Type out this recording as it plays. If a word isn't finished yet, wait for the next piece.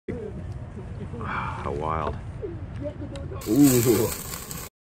How wild. Ooh.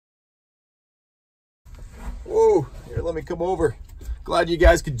 Whoa, here, let me come over. Glad you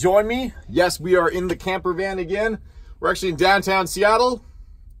guys could join me. Yes, we are in the camper van again. We're actually in downtown Seattle.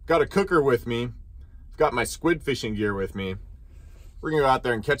 Got a cooker with me. Got my squid fishing gear with me. We're gonna go out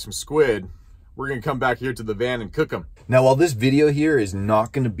there and catch some squid. We're gonna come back here to the van and cook them. Now, while this video here is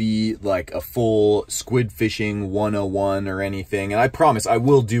not gonna be like a full squid fishing 101 or anything, and I promise I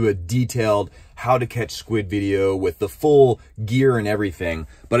will do a detailed how to catch squid video with the full gear and everything,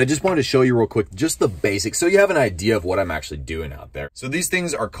 but I just wanted to show you real quick just the basics so you have an idea of what I'm actually doing out there. So these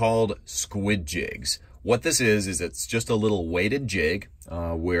things are called squid jigs. What this is it's just a little weighted jig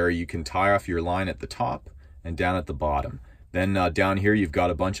where you can tie off your line at the top and down at the bottom. Then down here, you've got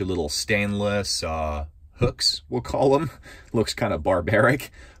a bunch of little stainless hooks, we'll call them. Looks kind of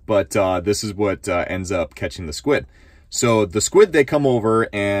barbaric, but this is what ends up catching the squid. So the squid, they come over,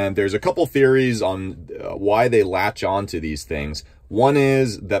 and there's a couple theories on why they latch onto these things. One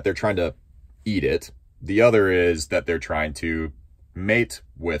is that they're trying to eat it. The other is that they're trying to mate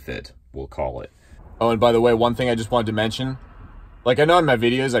with it, we'll call it. Oh, and by the way, one thing I just wanted to mention, like I know in my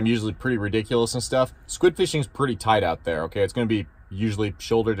videos, I'm usually pretty ridiculous and stuff. Squid fishing's pretty tight out there, okay? It's gonna be usually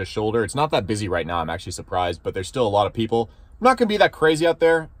shoulder to shoulder. It's not that busy right now, I'm actually surprised, but there's still a lot of people. I'm not gonna be that crazy out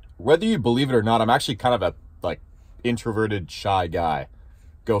there. Whether you believe it or not, I'm actually kind of a, like, introverted, shy guy.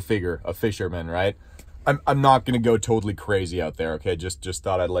 Go figure, a fisherman, right? I'm not gonna go totally crazy out there, okay? Just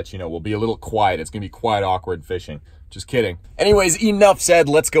thought I'd let you know. We'll be a little quiet. It's gonna be quite awkward fishing. Just kidding. Anyways, enough said.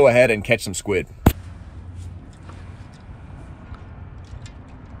 Let's go ahead and catch some squid.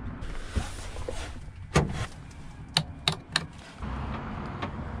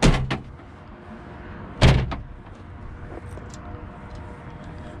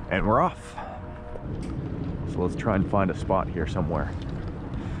 And we're off. So let's try and find a spot here somewhere.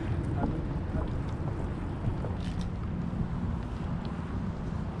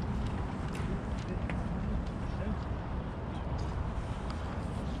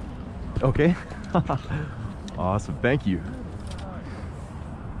 Okay. Awesome, thank you.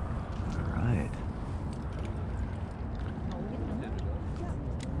 All right.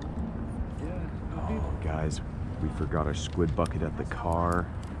 Oh, guys, we forgot our squid bucket at the car.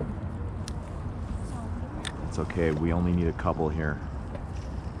 It's okay, we only need a couple here.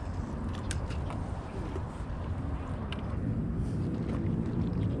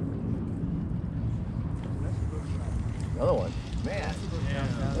 Another one. Man.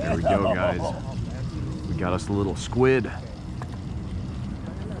 There we go, guys. We got us a little squid.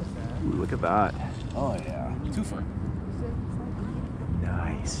 Ooh, look at that. Oh yeah, twofer.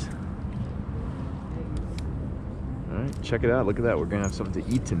 Nice. All right, check it out. Look at that. We're gonna have something to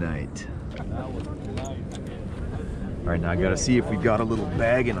eat tonight. All right, now I gotta see if we got a little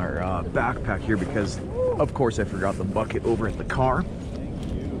bag in our backpack here because, of course, I forgot the bucket over at the car.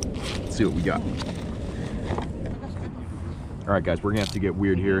 Let's see what we got. All right, guys, we're gonna have to get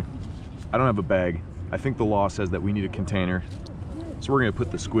weird here. I don't have a bag. I think the law says that we need a container. So we're gonna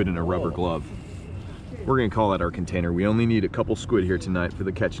put the squid in a rubber glove. We're gonna call that our container. We only need a couple squid here tonight for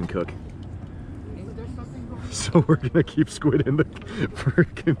the catch and cook. So we're gonna keep squid in the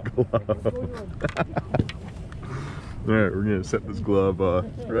freaking glove. All right, we're gonna set this glove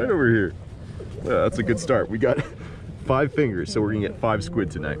right over here. Yeah, that's a good start. We got 5 fingers, so we're gonna get 5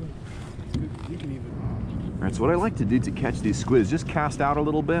 squid tonight. All right, so what I like to do to catch these squid is just cast out a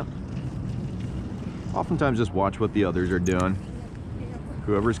little bit. Oftentimes just watch what the others are doing.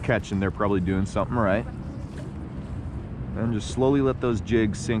 Whoever's catching, they're probably doing something right. And just slowly let those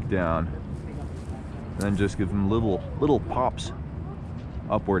jigs sink down. And then just give them little pops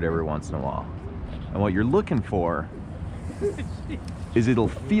upward every once in a while. And what you're looking for is it'll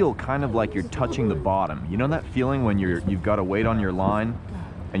feel kind of like you're touching the bottom. You know that feeling when you've got a weight on your line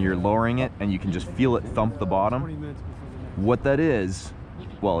and you're lowering it and you can just feel it thump the bottom? What that is,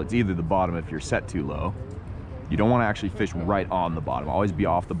 well, it's either the bottom if you're set too low. You don't want to actually fish right on the bottom. Always be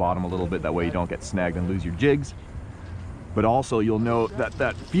off the bottom a little bit, that way you don't get snagged and lose your jigs. But also you'll know that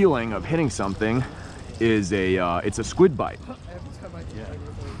that feeling of hitting something is it's a squid bite.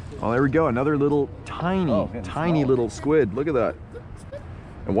 Oh, there we go, another little tiny little squid. Look at that.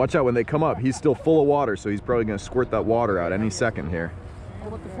 And watch out when they come up. He's still full of water, so he's probably gonna squirt that water out any second here.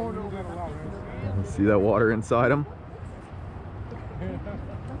 See that water inside him?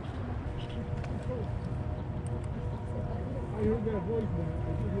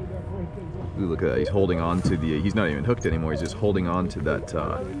 Ooh, look at that, he's holding on to the, he's not even hooked anymore, he's just holding on to that,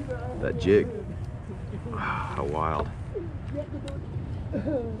 that jig. How wild.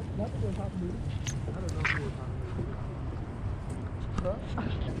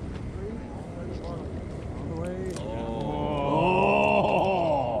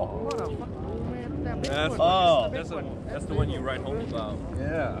 the one you write home about.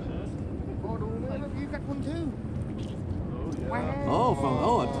 Yeah. You got one too.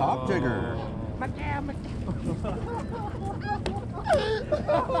 Oh, a top jigger. We might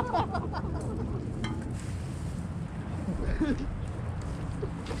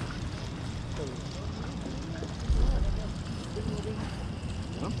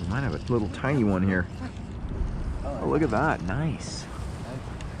have a little tiny one here. Oh, look at that. Nice.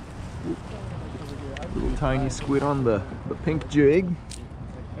 Little tiny squid on the pink jig.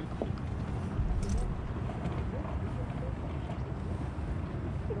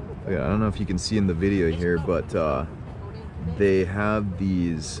 Yeah, I don't know if you can see in the video here, but they have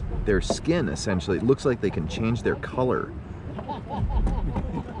these, their skin essentially, it looks like they can change their color.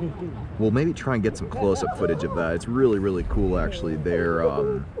 We'll maybe try and get some close-up footage of that. It's really, really cool actually.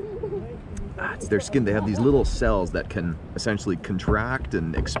 It's their skin, they have these little cells that can essentially contract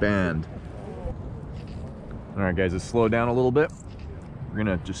and expand. All right guys, let's slow down a little bit. We're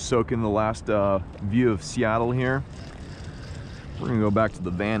gonna just soak in the last view of Seattle here. We're gonna go back to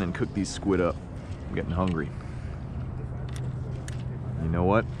the van and cook these squid up. I'm getting hungry. You know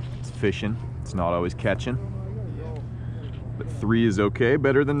what? It's fishing. It's not always catching. But 3 is okay,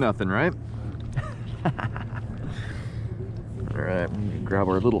 better than nothing, right? All right, I'm gonna grab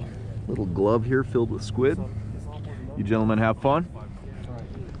our little glove here filled with squid. You gentlemen have fun.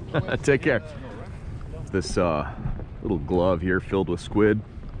 Take care. This little glove here filled with squid.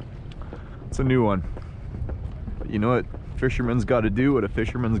 It's a new one. But you know what? Fisherman's got to do what a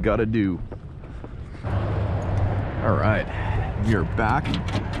fisherman's got to do. All right, we are back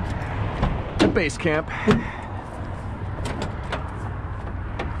at base camp.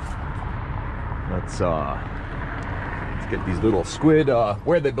 Let's get these little squid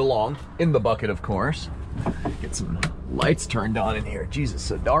where they belong, in the bucket, of course. Get some lights turned on in here. Jesus,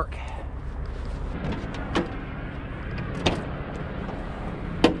 so dark.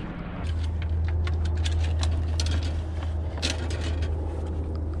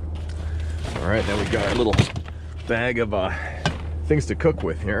 All right, now we've got our little bag of things to cook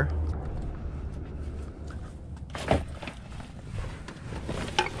with here.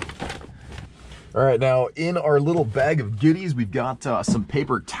 All right, now in our little bag of goodies, we've got some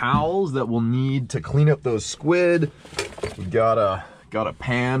paper towels that we'll need to clean up those squid. We've got a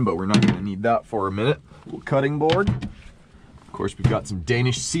pan, but we're not gonna need that for a minute. A little cutting board. Of course, we've got some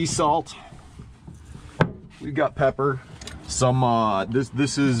Danish sea salt. We've got pepper. Some,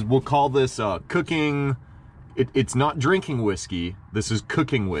 this is, we'll call this cooking, it's not drinking whiskey, this is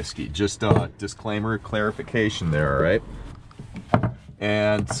cooking whiskey. Just disclaimer, clarification there, all right?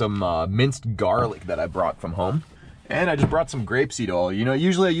 And some minced garlic that I brought from home. And I just brought some grapeseed oil. You know,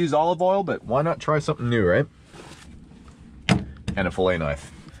 usually I use olive oil, but why not try something new, right? And a fillet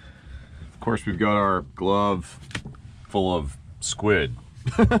knife. Of course, we've got our glove full of squid.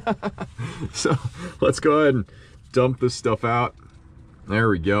 So let's go ahead and dump this stuff out. There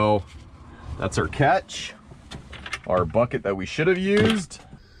we go. That's our catch, our bucket that we should have used.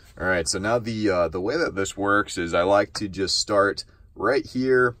 All right, so now the way that this works is I like to just start right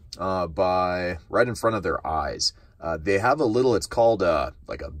here right in front of their eyes. They have a little, it's called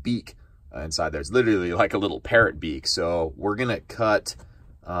like a beak inside there. It's literally like a little parrot beak. So we're gonna cut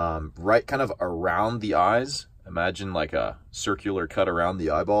right kind of around the eyes. Imagine like a circular cut around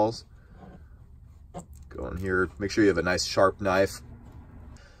the eyeballs. Go in here, make sure you have a nice sharp knife.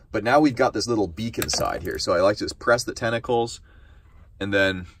 But now we've got this little beak inside here. So I like to just press the tentacles and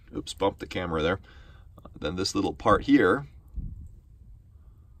then, oops, bump the camera there. Then this little part here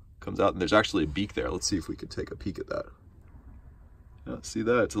comes out and there's actually a beak there. Let's see if we could take a peek at that. Yeah, see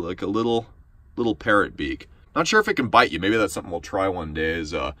that? It's like a little parrot beak. Not sure if it can bite you. Maybe that's something we'll try one day,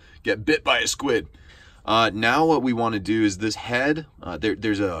 is get bit by a squid. Now what we want to do is this head,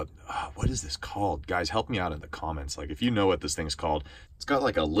 there's a, what is this called? Guys, help me out in the comments. Like if you know what this thing's called. It's got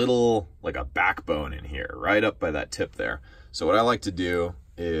like a backbone in here, right up by that tip there. So what I like to do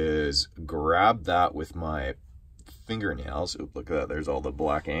is grab that with my fingernails. Oop, look at that, there's all the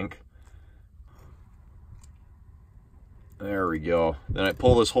black ink. There we go. Then I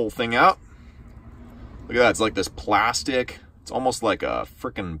pull this whole thing out. Look at that, it's like this plastic. It's almost like a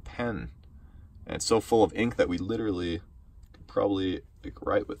frickin' pen. And it's so full of ink that we literally could probably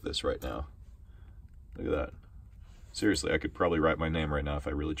write with this right now. Look at that. Seriously, I could probably write my name right now if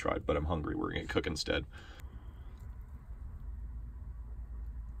I really tried, but I'm hungry. We're gonna cook instead.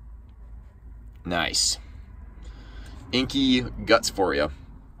 Nice. Inky guts for you.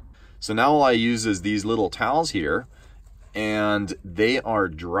 So now all I use is these little towels here, and they are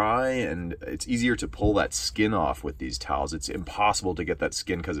dry, and it's easier to pull that skin off with these towels. It's impossible to get that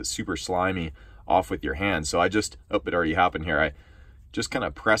skin because it's super slimy off with your hand. So I just, oh, it already happened here. I just kind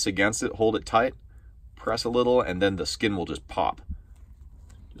of press against it, hold it tight, press a little, and then the skin will just pop.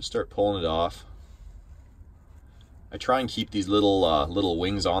 Just start pulling it off. I try and keep these little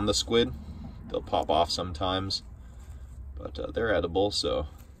wings on the squid. They'll pop off sometimes, but they're edible, so.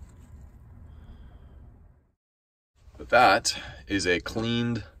 But that is a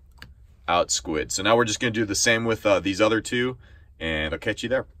cleaned out squid. So now we're just gonna do the same with these other two, and I'll catch you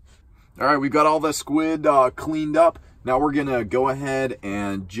there. All right, we've got all the squid cleaned up. Now we're gonna go ahead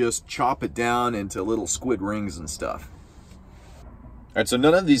and just chop it down into little squid rings and stuff. All right, so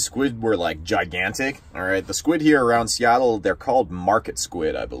none of these squid were like gigantic. All right, the squid here around Seattle, they're called market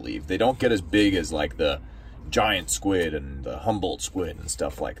squid, I believe. They don't get as big as like the giant squid and the Humboldt squid and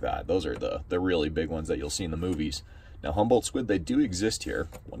stuff like that. Those are the really big ones that you'll see in the movies. Now, Humboldt squid, they do exist here.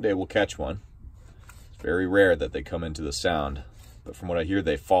 One day we'll catch one. It's very rare that they come into the Sound. But from what I hear,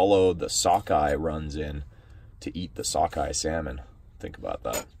 they follow the sockeye runs in to eat the sockeye salmon. Think about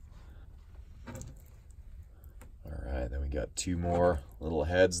that. All right, then we got two more little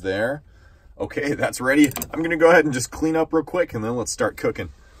heads there. Okay, that's ready. I'm gonna go ahead and just clean up real quick, and then let's start cooking.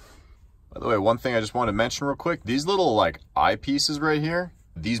 By the way, one thing I just want to mention real quick, these little like eyepieces right here,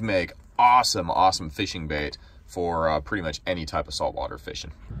 these make awesome fishing bait for pretty much any type of saltwater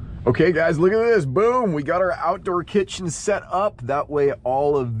fishing. Okay guys, look at this, boom, we got our outdoor kitchen set up. That way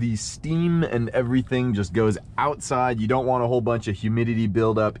all of the steam and everything just goes outside. You don't want a whole bunch of humidity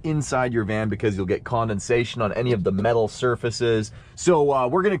buildup inside your van because you'll get condensation on any of the metal surfaces. So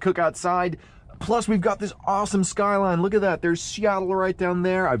we're gonna cook outside. Plus we've got this awesome skyline. Look at that, there's Seattle right down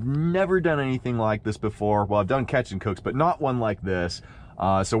there. I've never done anything like this before. Well, I've done catch and cooks, but not one like this.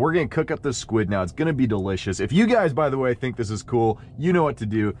 So we're gonna cook up this squid now. It's gonna be delicious. If you guys, by the way, think this is cool, you know what to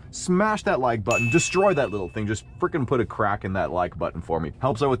do. Smash that like button, destroy that little thing. Just freaking put a crack in that like button for me.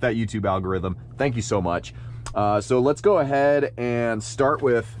 Helps out with that YouTube algorithm. Thank you so much. So let's go ahead and start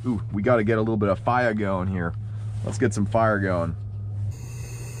with, ooh, we gotta get a little bit of fire going here. Let's get some fire going.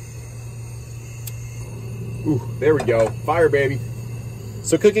 Ooh, there we go, fire baby.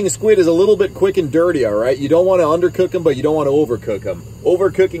 So cooking a squid is a little bit quick and dirty, all right? You don't want to undercook them, but you don't want to overcook them.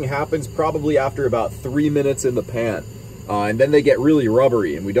 Overcooking happens probably after about 3 minutes in the pan. And then they get really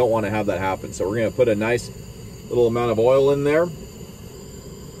rubbery, and we don't want to have that happen. So we're going to put a nice little amount of oil in there.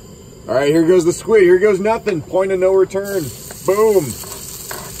 All right, here goes the squid. Here goes nothing. Point of no return. Boom.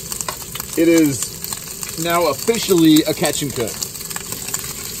 It is now officially a catch and cook.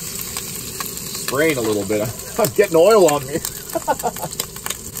 Spraying a little bit. I'm getting oil on me.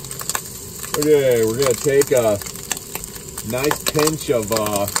 Okay, we're gonna take a nice pinch of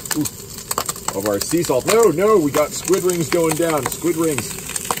our sea salt. No, we got squid rings going down. Squid rings.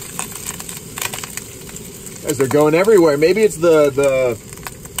 Guys, they're going everywhere. Maybe it's the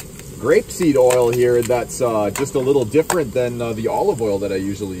grapeseed oil here that's just a little different than the olive oil that I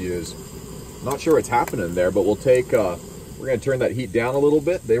usually use. Not sure what's happening there, but we'll take. We're gonna turn that heat down a little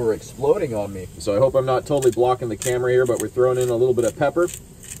bit. They were exploding on me, so I hope I'm not totally blocking the camera here. But we're throwing in a little bit of pepper.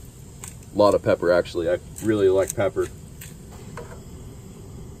 A lot of pepper, actually. I really like pepper.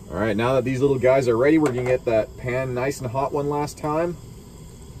 All right, now that these little guys are ready, we're gonna get that pan nice and hot one last time.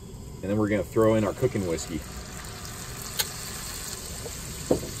 And then we're gonna throw in our cooking whiskey.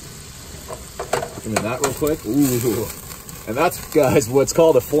 Cooking in that real quick. Ooh. And that's, guys, what's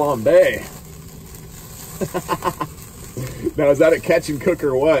called a flambe. Now, is that a catch and cook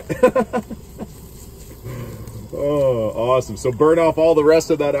or what? Oh, awesome. So burn off all the rest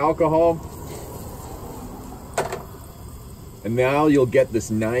of that alcohol. And now you'll get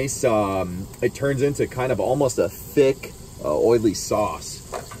this nice, it turns into kind of almost a thick, oily sauce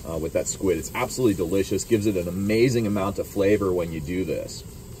with that squid. It's absolutely delicious. Gives it an amazing amount of flavor when you do this.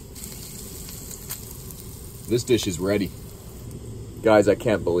 This dish is ready. Guys, I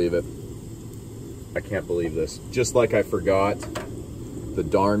can't believe it. I can't believe this. Just like I forgot the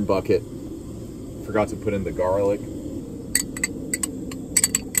darn bucket. Forgot to put in the garlic.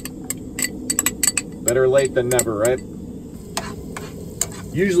 Better late than never, right?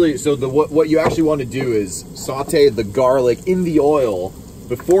 Usually, so what you actually want to do is saute the garlic in the oil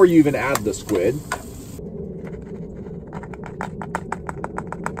before you even add the squid.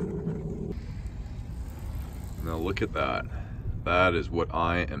 Now look at that. That is what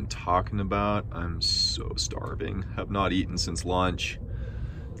I am talking about. I'm so starving. Have not eaten since lunch.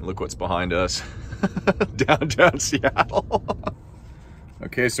 Look what's behind us. Downtown Seattle.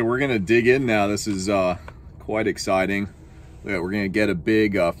 Okay, so we're gonna dig in now. This is quite exciting. Look at, we're gonna get a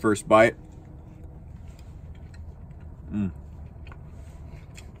big first bite.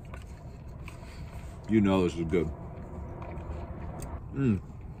 You know this is good.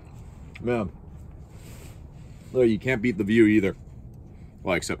 Man, Well, you can't beat the view either.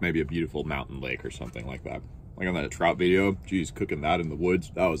 Well, except maybe a beautiful mountain lake or something like that. Like on that trout video, geez, cooking that in the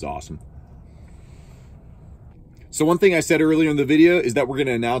woods, that was awesome. So one thing I said earlier in the video is that we're going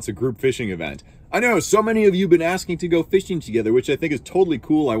to announce a group fishing event. I know so many of you have been asking to go fishing together, which I think is totally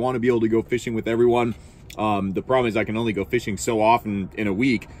cool. I want to be able to go fishing with everyone. The problem is I can only go fishing so often in a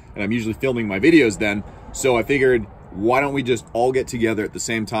week, and I'm usually filming my videos then. So I figured, why don't we just all get together at the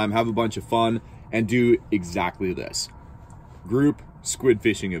same time, have a bunch of fun, and do exactly this. Group squid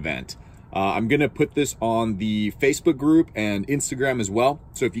fishing event. I'm gonna put this on the Facebook group and Instagram as well.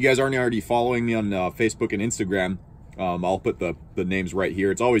 So if you guys aren't already following me on Facebook and Instagram, I'll put the names right here.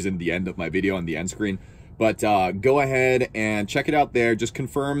 It's always in the end of my video on the end screen. But go ahead and check it out there. Just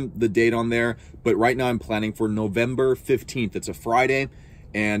confirm the date on there. But right now I'm planning for November 15th. It's a Friday,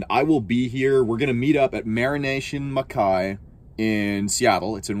 and I will be here. We're gonna meet up at Marination Ma Kai in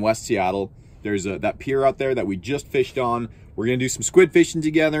Seattle. It's in West Seattle. There's that pier out there that we just fished on. We're gonna do some squid fishing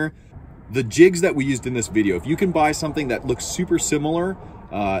together. The jigs that we used in this video, if you can buy something that looks super similar,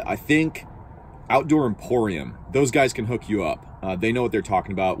 I think Outdoor Emporium, those guys can hook you up. They know what they're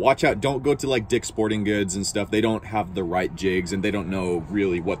talking about. Watch out, don't go to like Dick's Sporting Goods and stuff. They don't have the right jigs and they don't know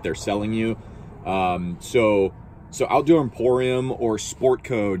really what they're selling you. So Outdoor Emporium or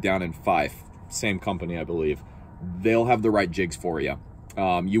Sportco down in Fife, same company I believe, they'll have the right jigs for you.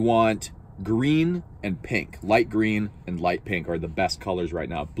 You want green and pink. Light green and light pink are the best colors right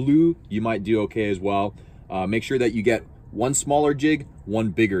now. Blue, you might do okay as well. Make sure that you get one smaller jig, one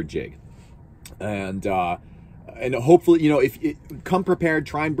bigger jig. And hopefully, you know, come prepared,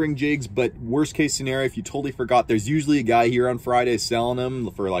 try and bring jigs, but worst case scenario, if you totally forgot, there's usually a guy here on Friday selling them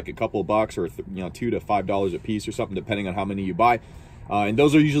for like a couple of bucks or, you know, $2 to $5 a piece or something, depending on how many you buy. And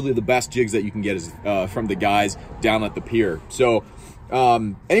those are usually the best jigs that you can get from the guys down at the pier. So,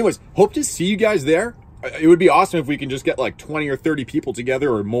 anyways, hope to see you guys there. It would be awesome if we can just get like 20 or 30 people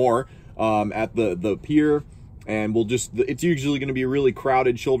together or more at the pier, and it's usually going to be really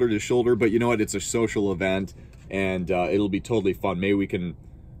crowded shoulder to shoulder, but you know what, it's a social event, and it'll be totally fun. Maybe we can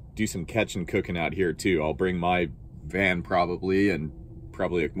do some catch and cooking out here too. I'll bring my van probably,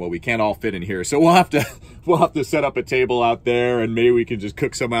 well, we can't all fit in here, so we'll have to set up a table out there, and maybe we can just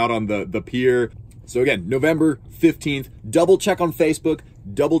cook some out on the pier. So again, November 15th, double check on Facebook,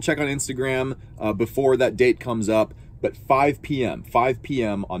 double check on Instagram before that date comes up. But 5 p.m.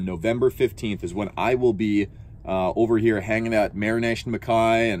 on November 15th is when I will be over here hanging at Marination Ma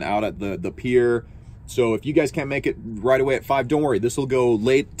Kai and out at the pier. So if you guys can't make it right away at 5, don't worry. This will go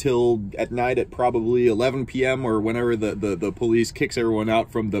late till at night at probably 11 p.m. or whenever the police kicks everyone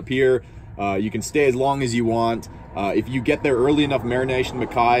out from the pier. You can stay as long as you want. If you get there early enough, Marination Ma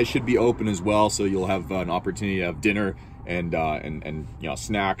Kai should be open as well, so you'll have an opportunity to have dinner and you know,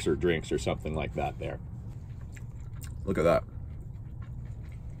 snacks or drinks or something like that there. Look at that.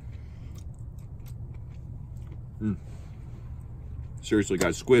 Seriously,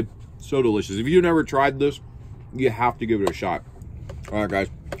 guys, squid, so delicious. If you've never tried this, you have to give it a shot. All right, guys,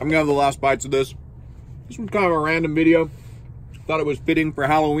 I'm gonna have the last bites of this. This was kind of a random video. Thought it was fitting for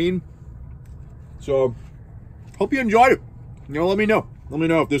Halloween. So, hope you enjoyed it. You know, let me know. Let me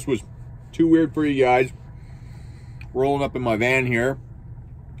know if this was too weird for you guys. Rolling up in my van here,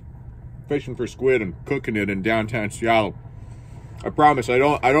 fishing for squid and cooking it in downtown Seattle. I promise I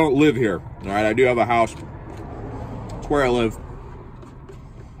don't live here. All right, I do have a house. It's where I live.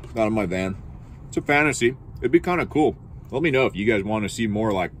 Not in my van. It's a fantasy. It'd be kind of cool. Let me know if you guys want to see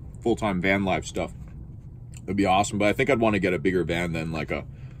more like full-time van life stuff. It'd be awesome, but I think I'd want to get a bigger van than like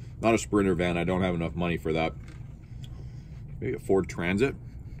not a Sprinter van. I don't have enough money for that. Maybe a Ford Transit,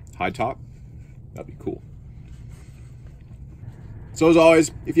 high top. That'd be cool. So as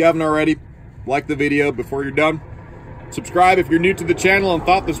always, if you haven't already, like the video before you're done. Subscribe if you're new to the channel and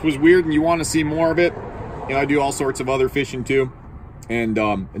thought this was weird and you want to see more of it. You know, I do all sorts of other fishing too. And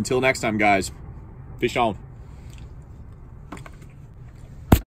until next time, guys, fish on.